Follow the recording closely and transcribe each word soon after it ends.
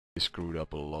screwed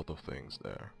up a lot of things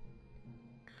there.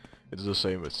 It's the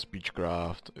same with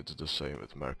speechcraft, it's the same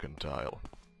with mercantile.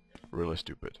 Really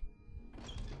stupid.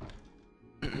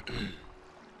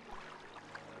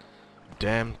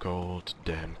 Damn cold,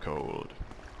 damn cold.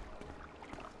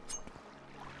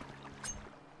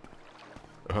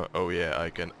 Oh yeah, I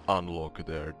can unlock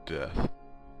their death.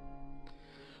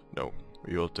 No,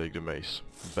 we will take the mace.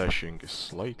 Bashing is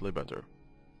slightly better.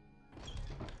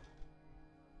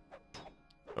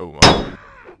 Oh my.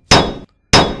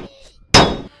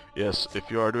 Yes, if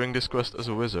you are doing this quest as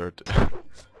a wizard,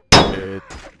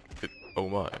 oh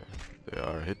my, they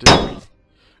are hitting me.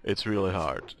 It's really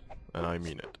hard, and I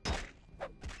mean it.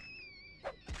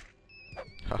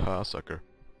 Haha, sucker.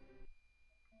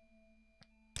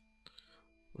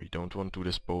 We don't want to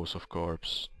dispose of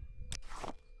corpse.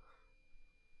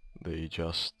 They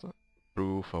just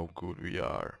prove how good we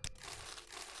are.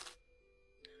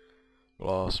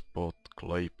 Glass pot,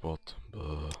 clay pot,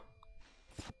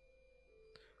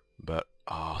 but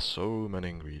so many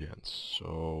ingredients,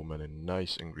 so many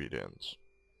nice ingredients.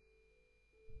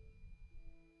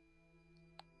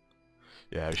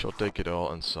 Yeah, I shall take it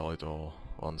all and sell it all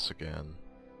once again.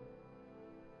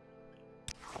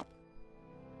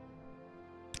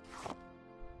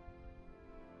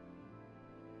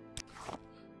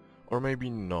 Or maybe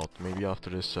not, maybe after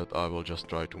this set I will just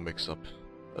try to mix up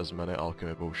as many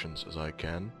alchemy potions as I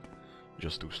can,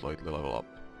 just to slightly level up.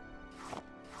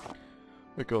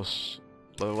 Because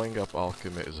leveling up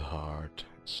alchemy is hard,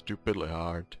 stupidly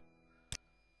hard.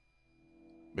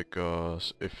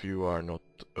 Because if you are not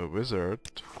a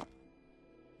wizard,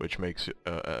 which makes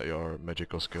your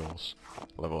magical skills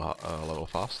level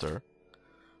faster,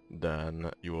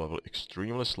 then you level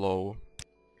extremely slow.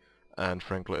 And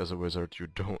frankly, as a wizard, you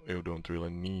don't really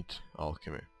need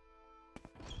alchemy.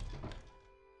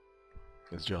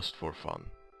 It's just for fun.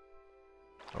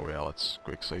 Oh yeah, let's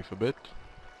quick save a bit.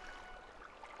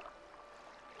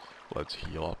 Let's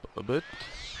heal up a bit.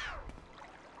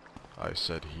 I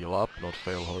said heal up, not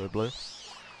fail horribly.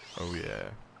 Oh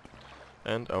yeah.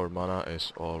 And our mana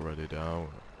is already down.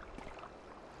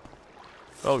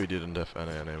 Well, we didn't have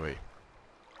any anyway.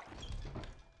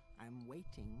 I'm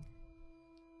waiting.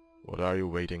 What are you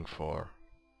waiting for?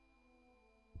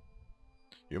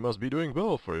 You must be doing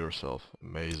well for yourself.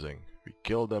 Amazing. We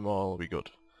killed them all, we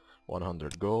got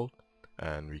 100 gold,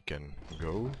 and we can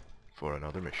go for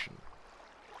another mission.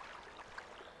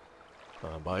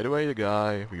 By the way, the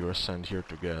guy we were sent here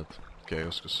to get,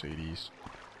 Chaos Crusaders,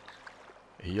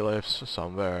 he lives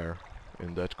somewhere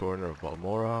in that corner of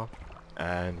Balmora,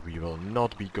 and we will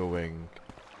not be going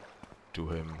to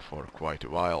him for quite a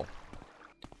while.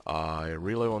 I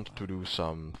really want to do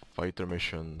some fighter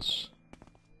missions.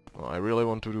 Well, I really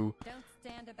want to do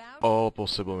all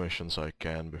possible missions I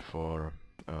can before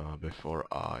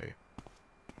I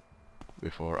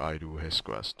do his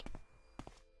quest.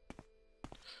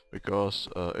 Because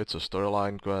it's a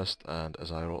storyline quest, and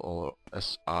as I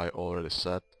already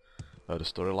said, the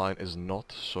storyline is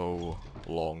not so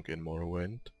long in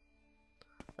Morrowind,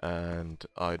 and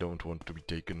I don't want to be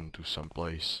taken to some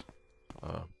place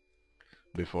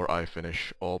before I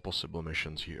finish all possible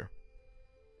missions here.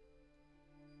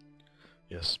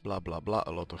 Yes, blah blah blah,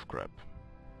 a lot of crap.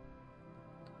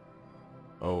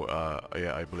 Oh,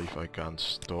 yeah, I believe I can't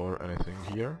store anything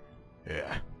here.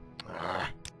 Yeah.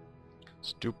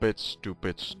 Stupid,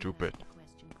 stupid, stupid.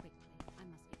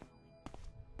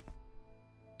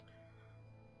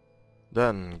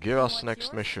 Then, give us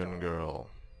next mission, girl.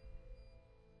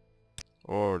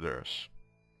 Orders.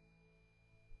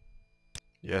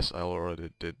 Yes, I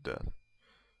already did that.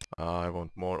 I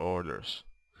want more orders.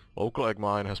 Local egg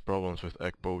mine has problems with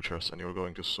egg poachers, and you're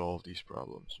going to solve these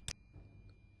problems.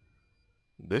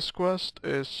 This quest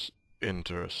is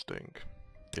interesting.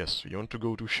 Yes, we want to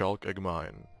go to Shulk egg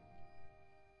mine.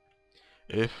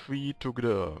 If we took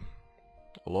the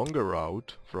longer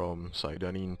route from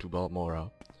Saidanin to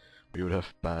Balmora, we would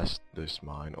have passed this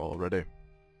mine already.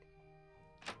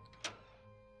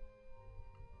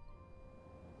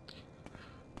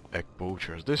 Egg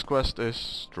poachers. This quest is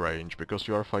strange because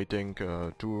you are fighting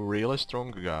two really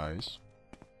strong guys.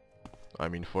 I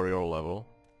mean, for your level.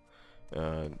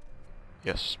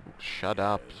 Yes, shut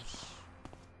up.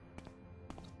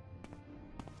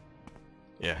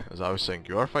 Yeah, as I was saying,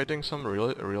 you are fighting some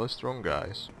really strong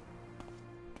guys.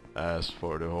 As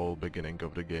for the whole beginning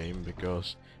of the game,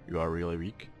 because you are really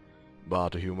weak.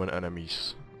 But human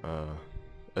enemies,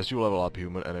 as you level up,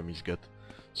 human enemies get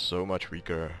so much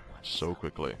weaker so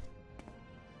quickly.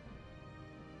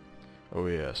 Oh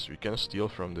yes, we can steal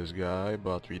from this guy,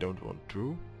 but we don't want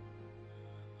to.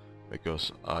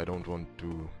 Because I don't want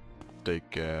to take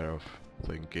care of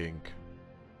thinking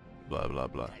blah blah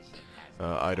blah.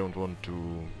 I don't want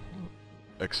to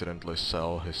accidentally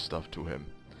sell his stuff to him,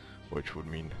 which would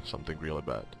mean something really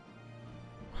bad.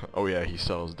 Oh yeah, he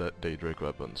sells Daedric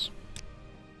weapons.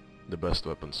 The best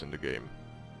weapons in the game.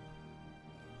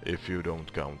 If you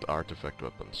don't count artifact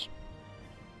weapons.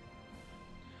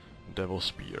 Devil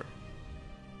Spear.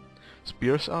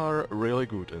 Spears are really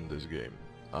good in this game.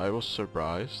 I was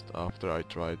surprised after I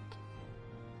tried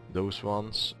those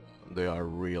ones. They are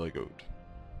really good.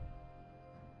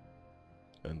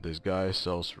 And this guy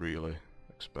sells really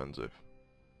expensive.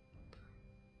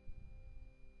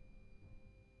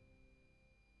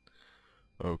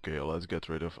 Okay, let's get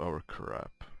rid of our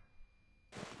crap.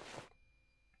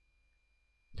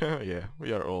 Yeah,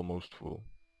 we are almost full.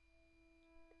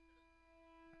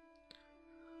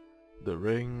 The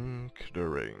ring, the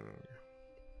ring.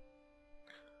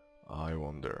 I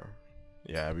wonder.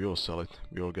 Yeah, we will sell it.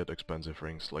 We will get expensive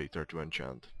rings later to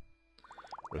enchant.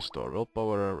 Restore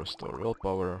willpower,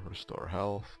 restore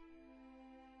health.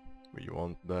 We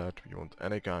want that. We want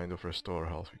any kind of restore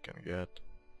health we can get.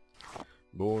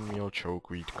 Bone meal,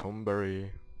 chokeweed,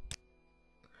 comberry.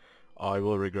 I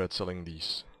will regret selling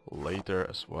these later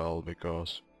as well,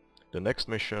 because the next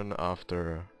mission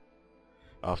after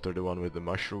the one with the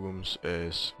mushrooms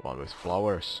is one with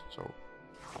flowers, so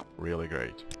really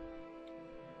great.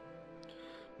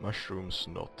 Mushrooms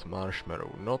not,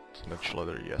 marshmallow not, netch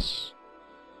leather yes,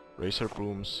 razor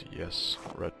plumes yes,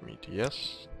 red meat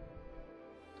yes,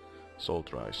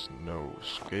 salt rice no,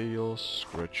 scales,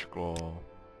 scratch claw,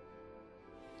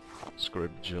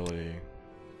 scrib jelly,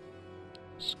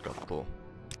 scuttle.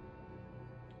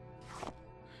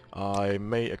 I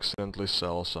may accidentally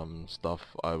sell some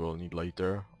stuff I will need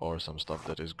later, or some stuff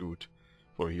that is good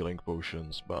for healing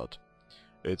potions, but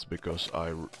it's because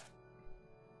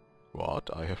what?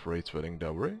 I have Wraith's Wedding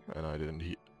Dowry, and I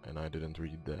didn't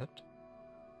read that.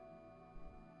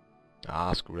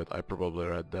 Ah, screw it, I probably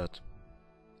read that.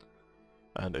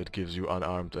 And it gives you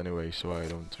unarmed anyway, so I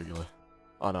don't really...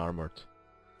 unarmored.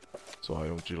 So I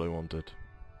don't really want it.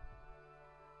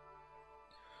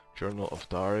 Journal of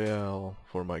Tariel,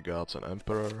 for my gods and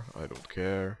emperor, I don't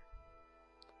care.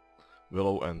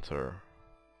 Willow Enter.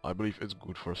 I believe it's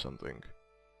good for something.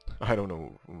 I don't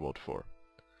know what for.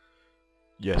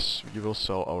 Yes, we will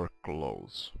sell our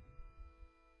clothes.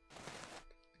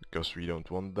 Because we don't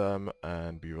want them,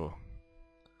 and we will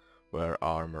wear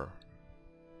armor.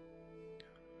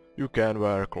 You can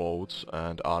wear clothes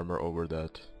and armor over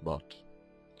that, but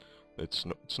it's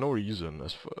no reason.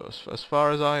 As far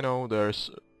as I know,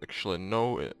 there's actually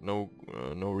no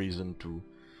reason to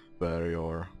wear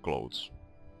your clothes.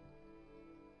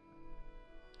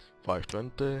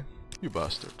 520, you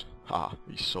bastard. Ha,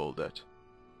 we sold that.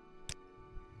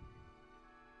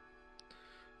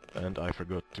 And I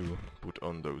forgot to put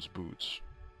on those boots.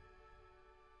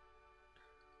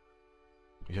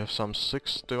 We have some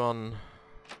 61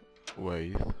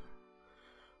 weight.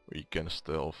 We can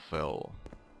still fill.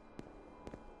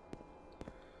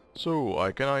 So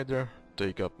I can either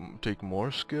take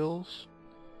more skills,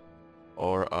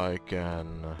 or I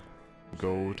can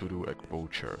go to do egg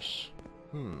poachers.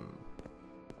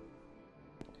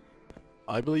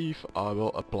 I believe I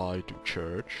will apply to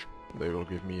church. They will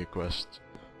give me a quest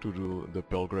to do the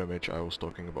pilgrimage I was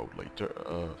talking about later,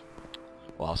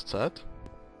 last set.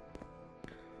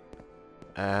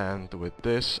 And with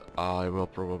this I will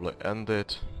probably end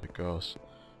it, because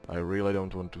I really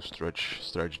don't want to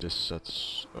stretch this set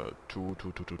to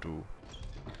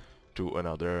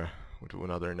another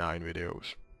 9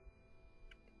 videos.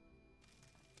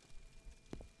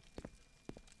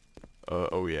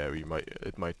 Oh yeah,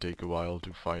 it might take a while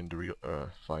to find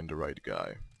the right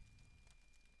guy.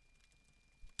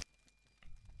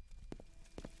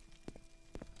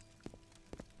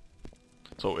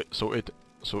 So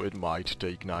it might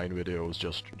take 9 videos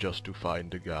just to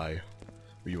find the guy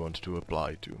we want to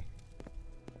apply to.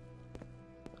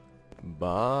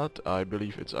 But I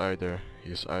believe he's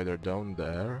either down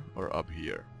there or up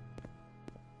here.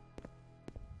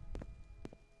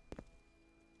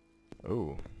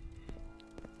 Oh.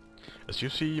 As you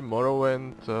see,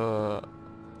 Morrowind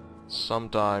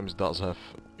sometimes does have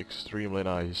extremely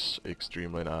nice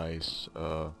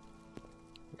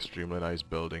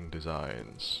building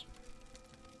designs.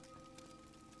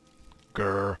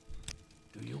 Grr.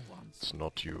 Do you want? It's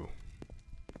not you.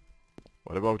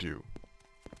 What about you?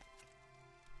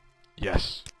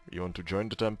 Yes, you want to join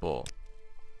the temple.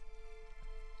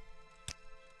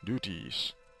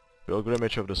 Duties.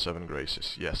 Pilgrimage of the Seven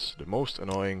Graces. Yes, the most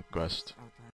annoying quest